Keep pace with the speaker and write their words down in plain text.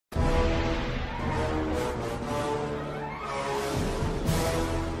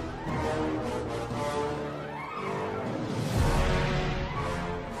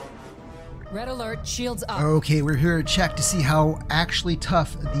Red alert, shields up. Okay, we're here to check to see how actually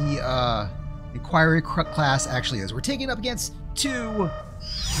tough the Inquiry class actually is. We're taking up against 2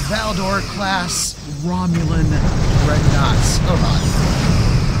 Valdore class Romulan Dreadnoughts. Oh god.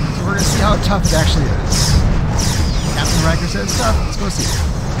 So we're gonna see how tough it actually is. Captain Riker says tough. Let's go see.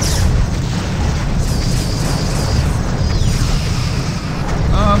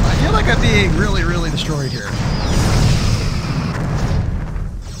 I feel like I'm being really, really destroyed here.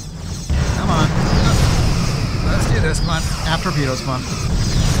 Come on. Let's do this. Come on. After torpedoes, come on. There we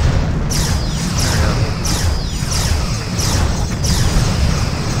go.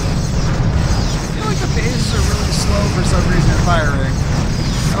 I feel like the bases are really slow for some reason in firing.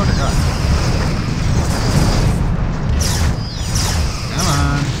 Oh dear god. Come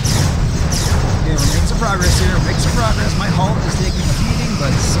on. Okay, we're making some progress here. We're making some progress. My hull is taking a beating,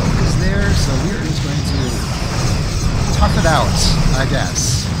 but so is theirs, so we're just going to tough it out, I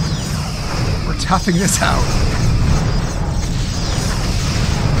guess. We're toughing this out.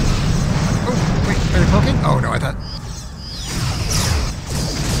 Oh, wait, are they poking? Oh no, I thought.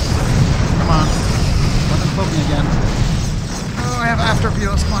 Come on. Let them poke me again. Oh, I have after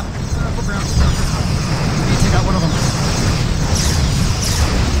torpedoes. Come on. Flip around. We need to take out one of them.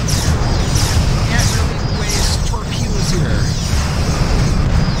 Can't really waste torpedoes here.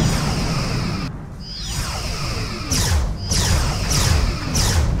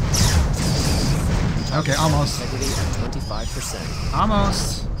 Okay, almost. Integrity at 25%.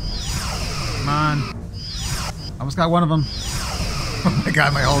 Almost. Come on. Almost got one of them. Oh my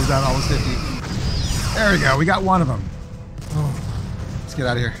god, my hull's down almost 50. There we go. We got one of them. Oh. Let's get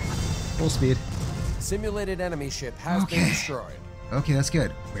out of here. Full speed. Simulated enemy ship has been destroyed. Okay, that's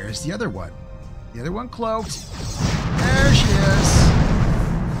good. Where's the other one? The other one cloaked. There she is.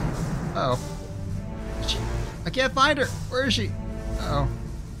 Uh oh. I can't find her. Where is she? Uh oh.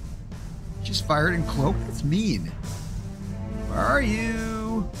 She's fired and cloaked? That's mean. Where are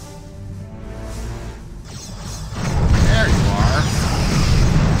you? There you are.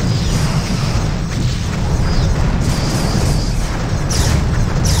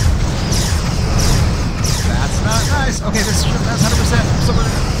 That's not nice. Okay, this ship has 100%. So we're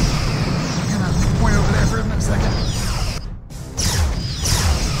gonna point over there for a second.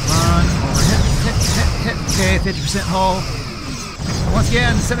 Come on. Over. Hit. Okay, 50% hull. Once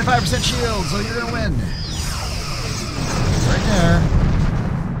again, 75% shield, so you're gonna win. Right there.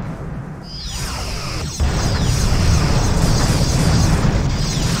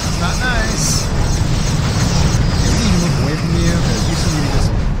 That's not nice. Okay, we need to move away from you, because you seem to be just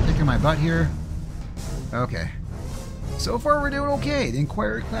kicking my butt here. Okay. So far, we're doing okay. The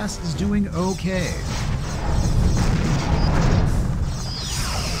Inquiry class is doing okay.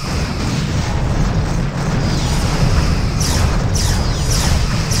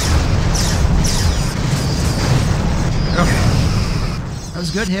 That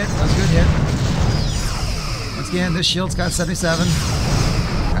was a good hit. That was a good hit. Once again, this shield's got 77.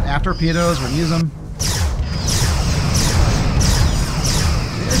 Got after torpedoes. We're going to use them.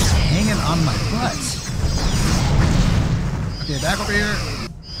 They're just hanging on my butt. Okay, back over here.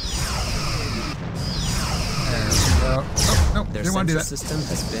 There we go. Oh, no, didn't want to do that. Their system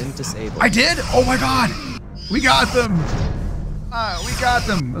has been disabled. I did? Oh my god! We got them! We got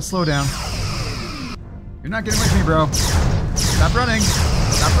them. Let's slow down. You're not getting with me, bro. Stop running.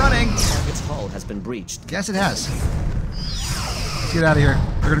 Stop running. Target's hull has been breached. Yes, it has. Let's get out of here.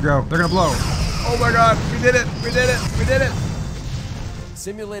 They're gonna go. They're gonna blow. Oh my god, we did it. We did it. We did it.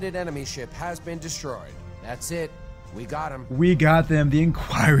 Simulated enemy ship has been destroyed. That's it. We got him. We got them. The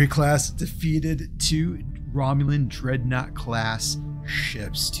Inquiry class defeated 2 Romulan Dreadnought class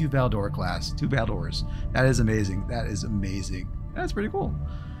ships. 2 Valdore class. 2 Valdores. That is amazing. That is amazing. That's pretty cool.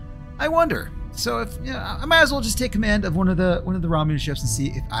 I wonder. So if I might as well just take command of one of the Romulan ships and see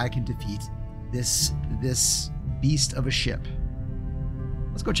if I can defeat this beast of a ship.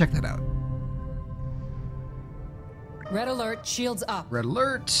 Let's go check that out. Red alert, shields up. Red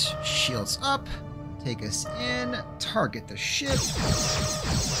alert, shields up. Take us in. Target the ship.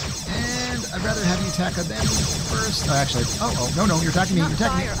 And I'd rather have you attack them first. Oh, actually, no, you're attacking me. You're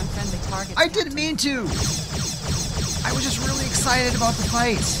attacking me. I didn't mean to. I was just really excited about the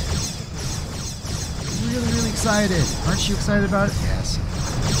fight. Really, really excited. Aren't you excited about it? Yes.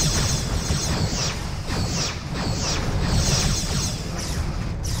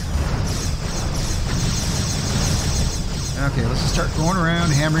 Okay, let's just start going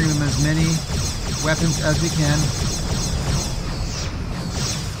around, hammering them as many weapons as we can.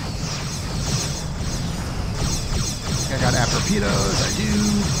 I got after torpedoes, I do.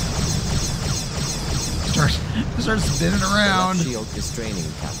 Start spinning around. The shield is draining,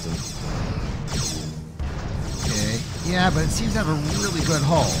 Captain. Yeah, but it seems to have a really good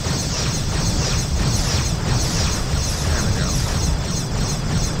hull. There we go.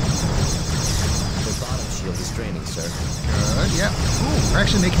 The bottom shield is draining, sir. Good, yep. Ooh, we're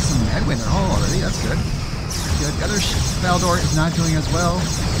actually making some headway in their hull already. That's good. Good. The other Valdore is not doing as well.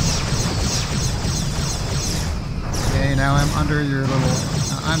 Okay, now I'm under your little...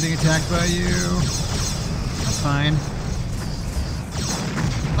 I'm being attacked by you. That's fine.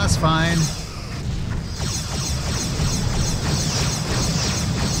 That's fine.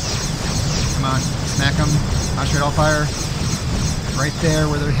 Come on, smack them. Concentrate all fire. Right there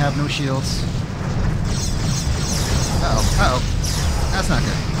where they have no shields. Uh-oh, uh-oh. That's not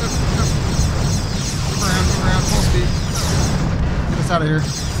good. Move around, full speed. Get us out of here.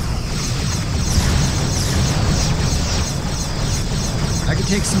 I can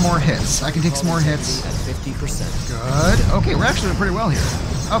take some more hits. At 50%. Good. Okay, we're actually doing pretty well here.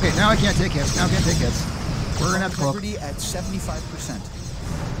 Okay, now I can't take hits. We're gonna have to cloak. At 75%.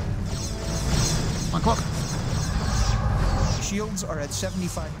 Come on, cloak. Shields are at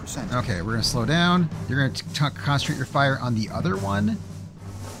 75%. Okay, we're gonna slow down. You're gonna concentrate your fire on the other one.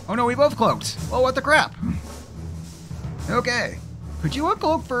 Oh no, we both cloaked. Oh, what the crap? Okay. Could you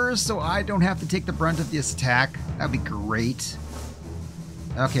uncloak first so I don't have to take the brunt of this attack? That'd be great.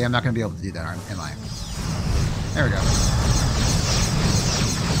 Okay, I'm not going to be able to do that, am I? There we go.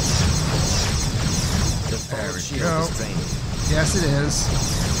 There we go. Yes, it is.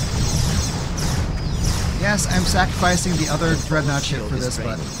 Yes, I'm sacrificing the other Dreadnought ship for this,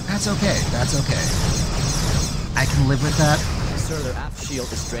 but that's okay. That's okay. I can live with that. Sir, their aft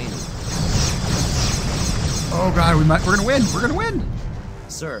shield is draining. Oh god, we're gonna win. We're gonna win.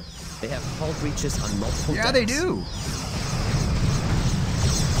 Sir, they have hull breaches on multiple decks. Yeah, they do.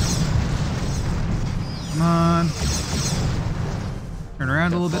 Come on. Turn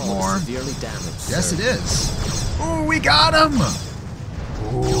around a little bit more. Severely damaged, yes, sir. it is. Oh, we got him.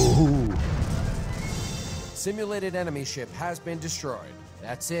 Ooh. Simulated enemy ship has been destroyed.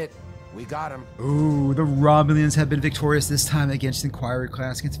 That's it. We got him. Ooh, the Romulans have been victorious this time against Inquiry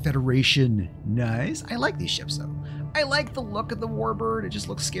class, against Federation. Nice. I like these ships though. I like the look of the Warbird. It just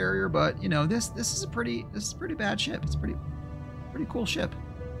looks scarier, but you know, this is a pretty bad ship. It's a pretty cool ship.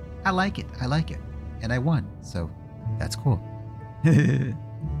 I like it. And I won. So that's cool.